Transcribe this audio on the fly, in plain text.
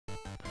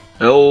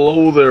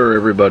Hello there,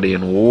 everybody,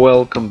 and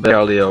welcome back,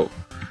 CALdeo.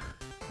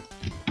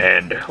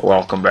 And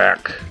welcome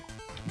back.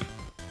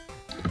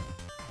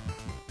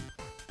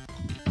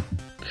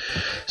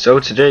 So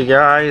today,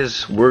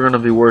 guys, we're gonna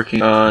be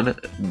working on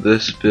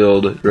this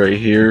build right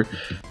here.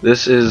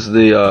 This is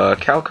the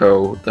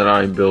CALdeo that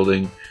I'm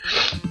building.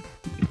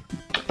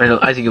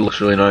 I think it looks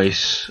really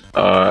nice.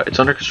 It's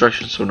under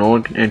construction, so no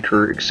one can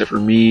enter except for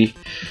me,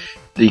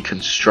 the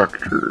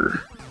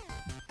constructor.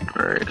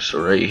 Alright,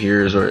 so right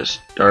here is where it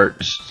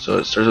starts. So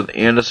it starts with the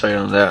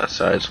andesite on that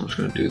side, so I'm just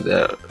going to do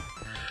that.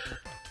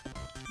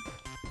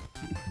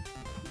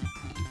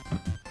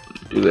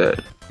 Do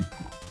that.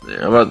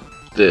 There, how about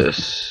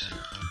this?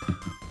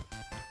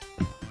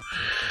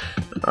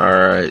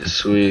 Alright,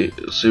 sweet.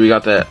 So we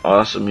got that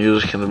awesome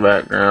music in the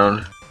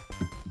background.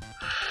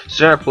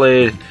 So I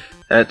played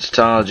at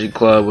CALdeo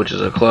Club, which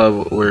is a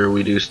club where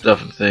we do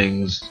stuff and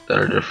things that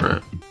are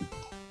different.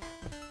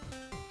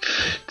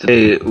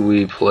 Today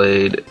we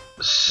played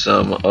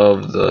some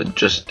of the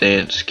Just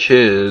Dance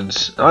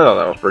Kids. I thought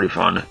that was pretty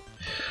fun,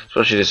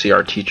 especially to see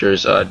our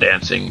teachers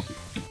dancing.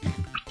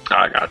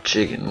 I got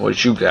chicken.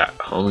 What you got,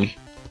 homie?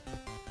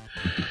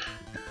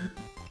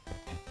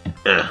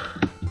 Yeah.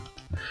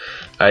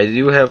 I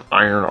do have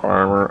iron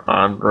armor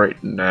on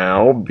right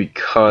now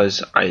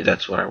because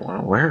that's what I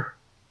want to wear.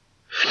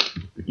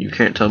 You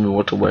can't tell me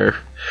what to wear.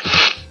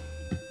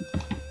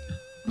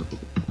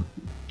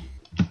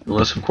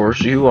 Unless, of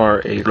course, you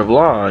are a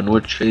law, in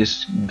which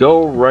case,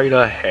 go right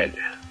ahead.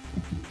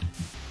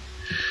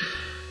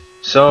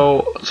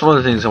 So, some of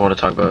the things I want to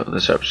talk about in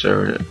this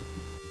episode.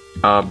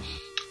 The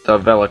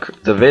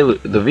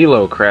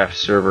VeloCraft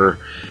server.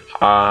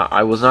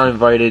 I was not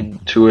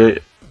invited to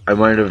it. I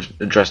might have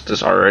addressed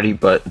this already,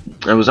 but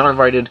I was not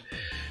invited.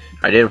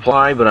 I did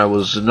apply, but I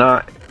was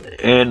not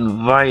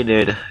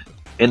invited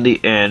in the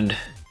end.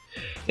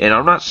 And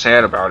I'm not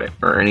sad about it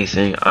or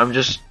anything.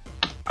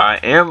 I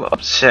am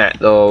upset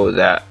though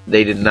that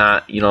they did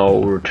not,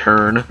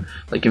 return,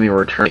 give me a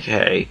return. Like,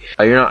 hey,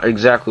 you're not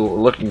exactly what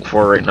we're looking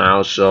for right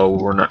now, so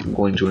we're not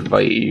going to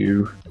invite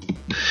you.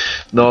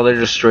 No, they're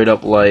just straight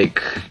up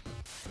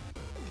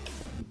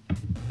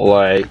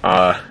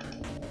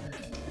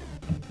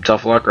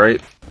tough luck,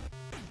 right?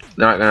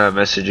 They're not gonna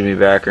message me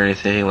back or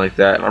anything like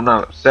that. I'm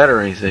not upset or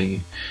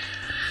anything.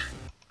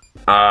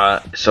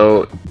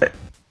 So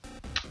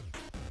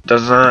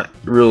does not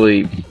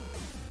really.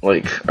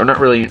 I'm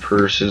not really in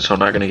person, so I'm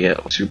not gonna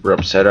get super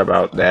upset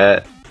about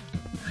that.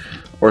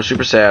 Or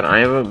super sad. I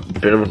am a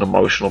bit of an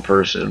emotional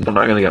person, but I'm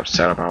not gonna get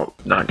upset about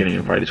not getting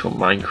invited to a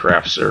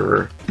Minecraft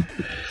server.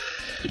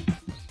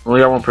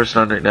 Only got one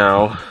person on right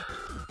now.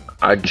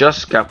 I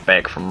just got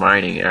back from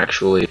mining,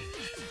 actually.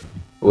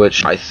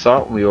 Which I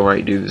thought we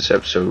might do this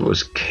episode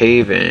was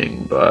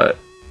caving, but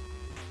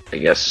I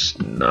guess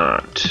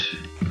not.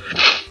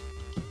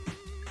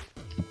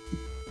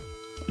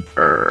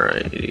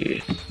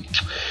 Alrighty.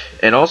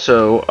 And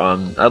also,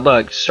 I'd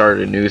like to start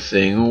a new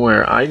thing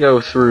where I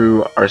go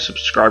through our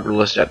subscriber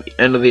list at the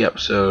end of the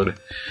episode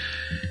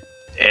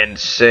and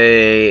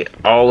say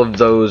all of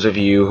those of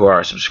you who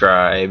are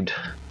subscribed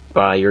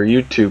by your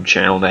YouTube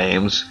channel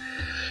names.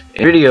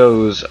 In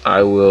videos,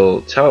 I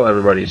will tell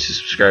everybody to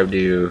subscribe to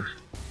you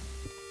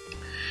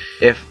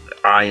if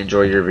I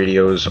enjoy your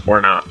videos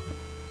or not.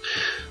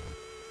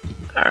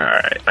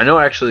 Alright, I know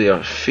actually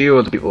a few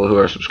of the people who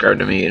are subscribed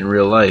to me in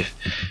real life.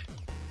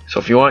 So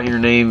if you want your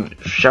name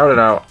shouted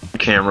out on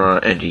camera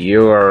and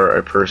you are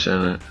a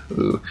person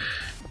who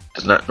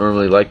does not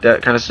normally like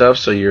that kind of stuff,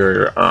 so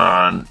you're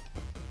on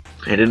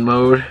hidden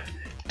mode,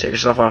 take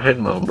yourself off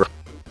hidden mode, bro.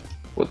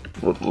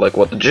 Like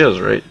what the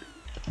jizz, right?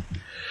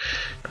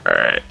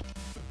 Alright.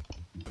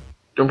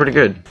 Doing pretty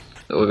good.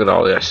 Look at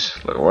all this.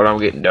 Look at what I'm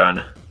getting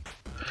done.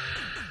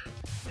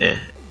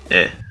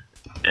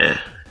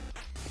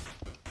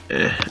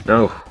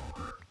 No.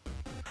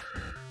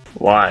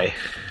 Why?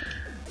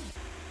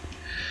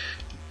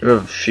 I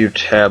have a few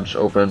tabs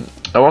open.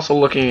 I'm also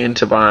looking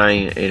into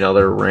buying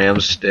another RAM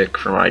stick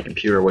for my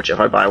computer, which if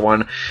I buy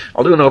one,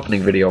 I'll do an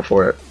opening video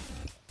for it.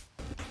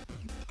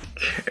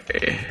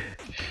 Okay.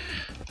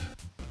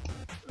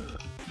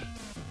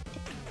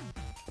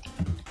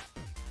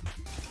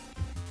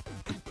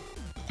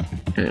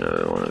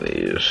 Another one of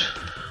these.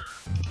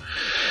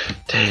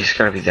 Dang, it's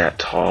gotta be that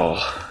tall.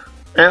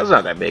 It's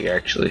not that big,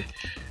 actually.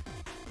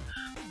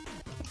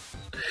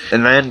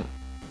 And then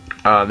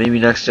maybe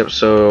next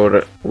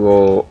episode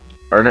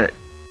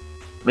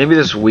maybe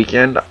this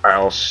weekend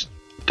I'll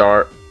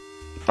start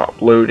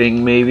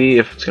uploading, maybe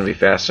if it's gonna be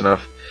fast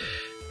enough,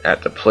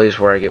 at the place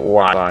where I get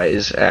Wi-Fi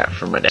is at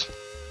for my dad.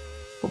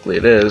 Hopefully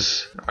it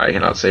is. I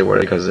cannot say what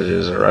because it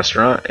is a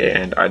restaurant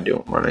and I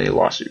don't want any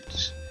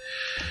lawsuits.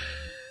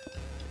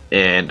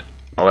 And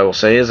all I will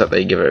say is that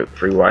they give it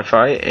free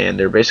Wi-Fi and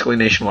they're basically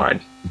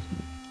nationwide.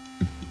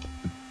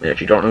 And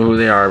if you don't know who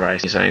they are by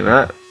saying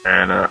that,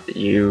 and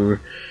you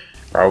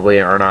probably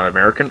are not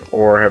American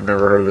or have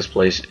never heard of this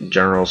place in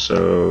general,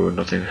 so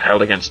nothing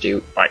held against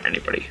you by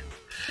anybody.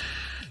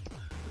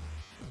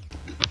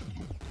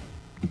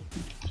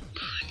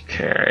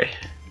 Okay.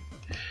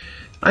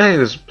 I think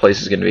this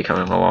place is going to be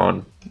coming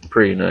along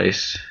pretty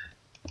nice.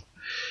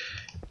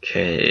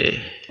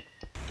 Okay.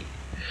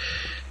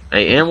 I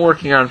am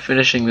working on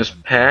finishing this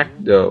pack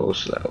though,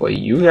 so that way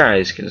you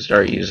guys can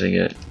start using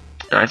it.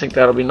 And I think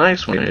that'll be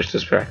nice when we finish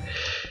this pack.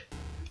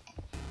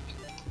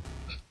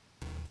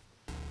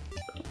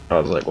 I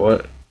was like,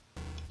 what?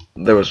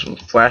 There was some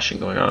flashing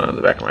going on in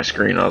the back of my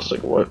screen. I was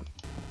like, what?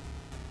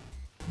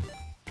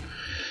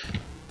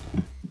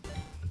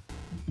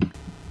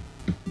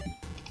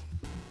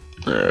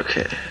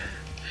 Okay.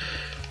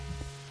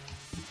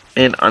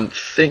 And I'm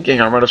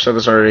thinking, I might have said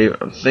this already,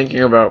 I'm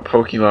thinking about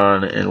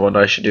Pokemon and what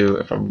I should do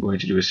if I'm going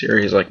to do a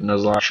series like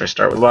Nuzlocke. Should I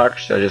start with Lock?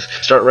 Should I just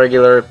start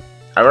regular?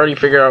 I've already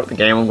figured out the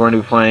game I'm going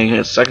to be playing.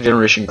 It's 2nd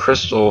Generation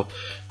Crystal,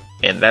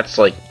 and that's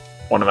like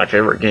one of my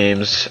favorite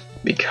games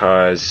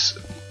because,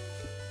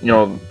 you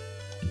know,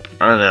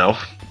 I don't know.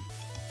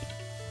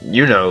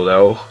 You know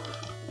though,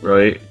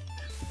 right?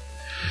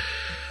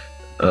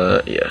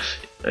 Yes.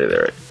 Right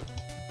there.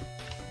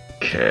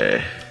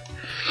 Okay.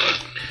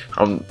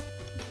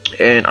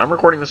 And I'm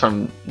recording this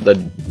on the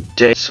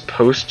day it's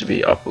supposed to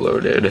be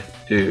uploaded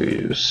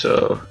to,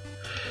 so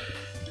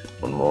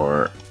one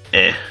more.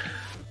 Do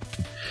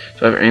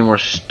I have any more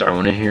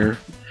stone in here?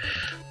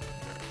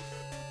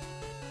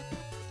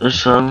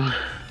 There's some.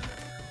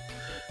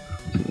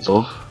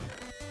 Pencil.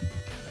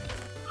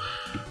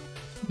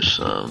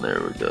 Some,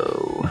 there we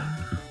go.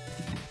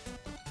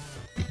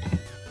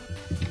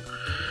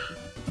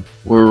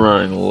 We're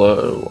running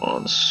low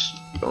on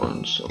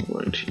stone, so I'm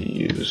going to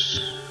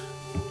use.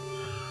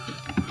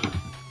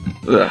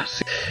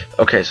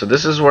 Okay, so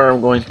this is where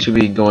I'm going to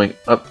be going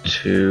up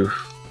to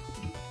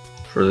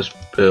for this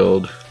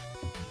build.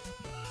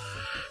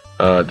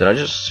 Did I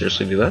just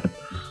seriously do that?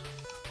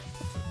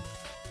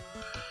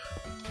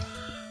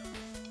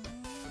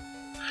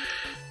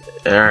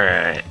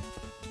 Alright.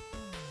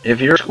 If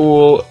you're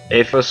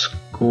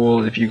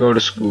if you go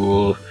to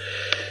school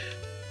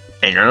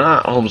and you're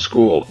not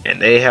homeschooled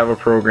and they have a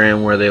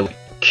program where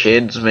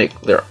kids make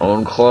their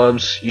own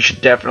clubs, you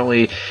should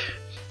definitely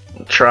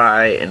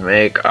try and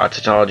make a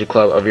tautology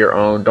club of your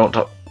own. Don't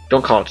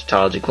call it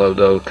tautology club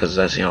though, because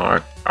that's, you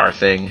know, our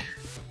thing.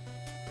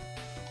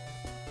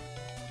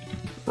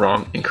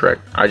 Wrong,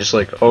 incorrect. I just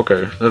like,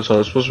 okay, that's how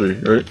it's supposed to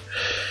be, right?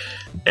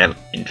 And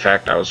in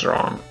fact, I was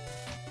wrong.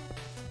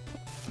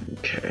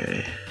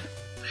 Okay.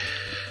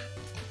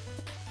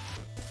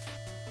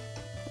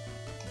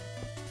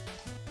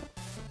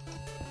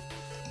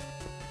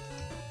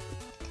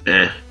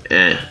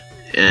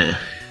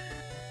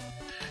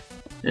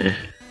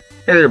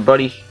 Hey there,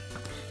 buddy.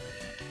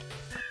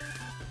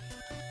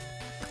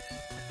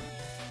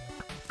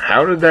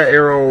 How did that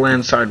arrow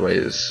land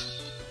sideways?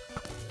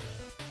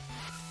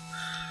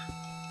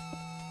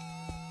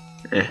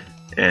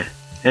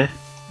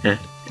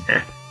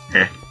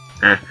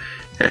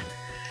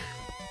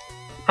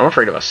 I'm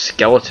afraid of a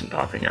skeleton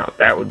popping out.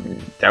 That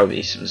would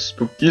be some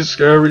spooky,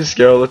 scary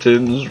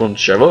skeletons run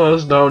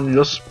shivers down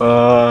your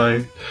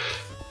spine.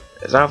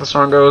 Is that how the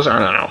song goes? I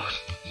don't know.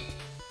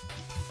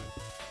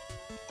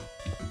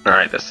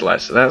 Alright, that's the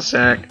last of that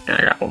sack, and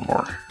I got one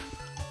more,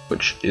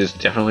 which is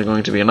definitely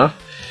going to be enough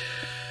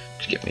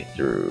to get me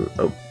through.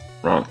 Oh,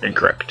 wrong,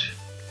 incorrect.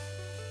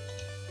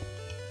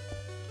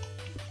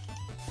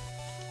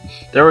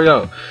 There we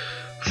go.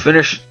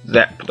 Finish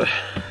that.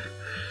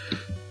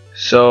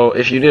 So,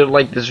 if you did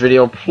like this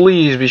video,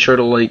 please be sure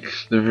to like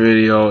the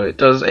video. It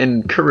does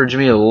encourage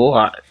me a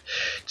lot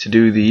to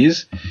do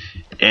these.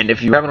 And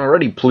if you haven't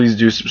already, please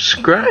do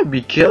subscribe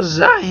because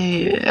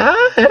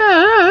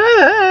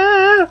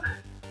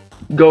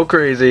go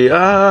crazy.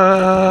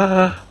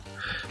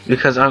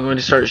 Because I'm going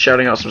to start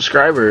shouting out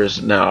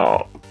subscribers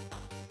now.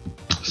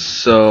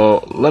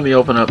 So let me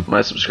open up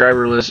my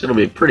subscriber list. It'll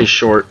be pretty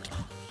short.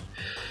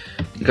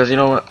 Because you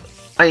know what?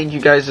 I think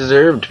you guys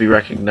deserve to be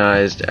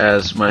recognized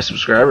as my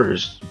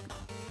subscribers.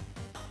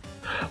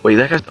 Wait,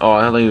 that guy's... Oh,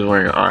 I thought he was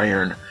wearing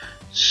iron.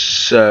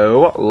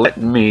 So let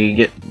me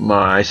get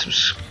my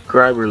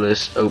subscriber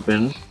list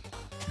open.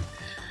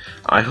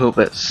 I hope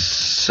at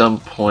some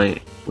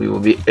point we will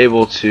be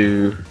able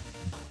to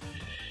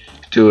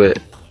do it.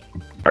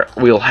 Or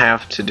we'll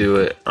have to do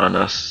it on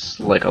us,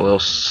 like a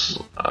little.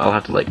 I'll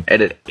have to like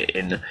edit it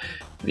in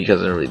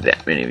because there are really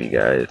that many of you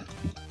guys.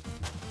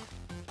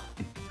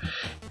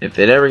 If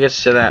it ever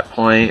gets to that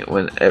point,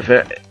 if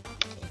it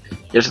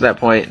gets to that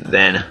point,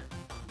 then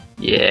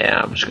yeah,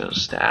 I'm just gonna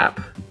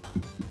stop.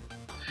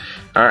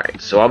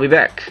 Alright, so I'll be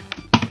back.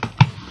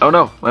 Oh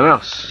no, my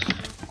mouse.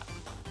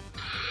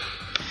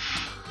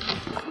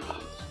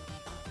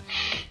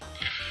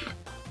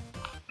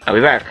 I'll be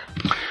back.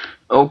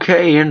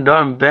 Okay, and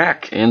I'm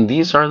back, and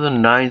these are the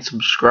 9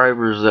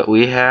 subscribers that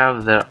we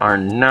have that are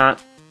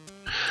not,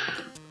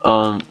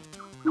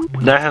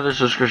 that have their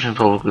subscription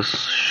publicly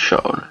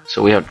shown.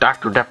 So we have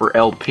Dr. Depper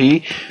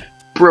LP,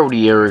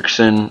 Brody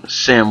Erickson,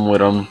 Sam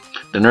Whittam,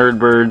 The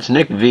Nerdbirds,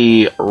 Nick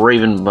V,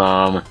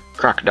 Ravenbaum,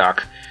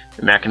 Crocdoc,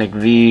 Mechanic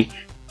V,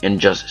 and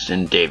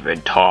Justin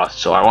David Toth.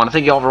 So I want to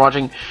thank you all for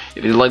watching.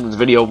 If you like this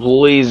video,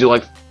 please do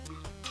like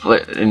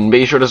And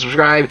be sure to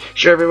subscribe,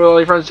 share it with all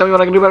your friends, tell me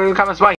what I can do better in the comments. Bye!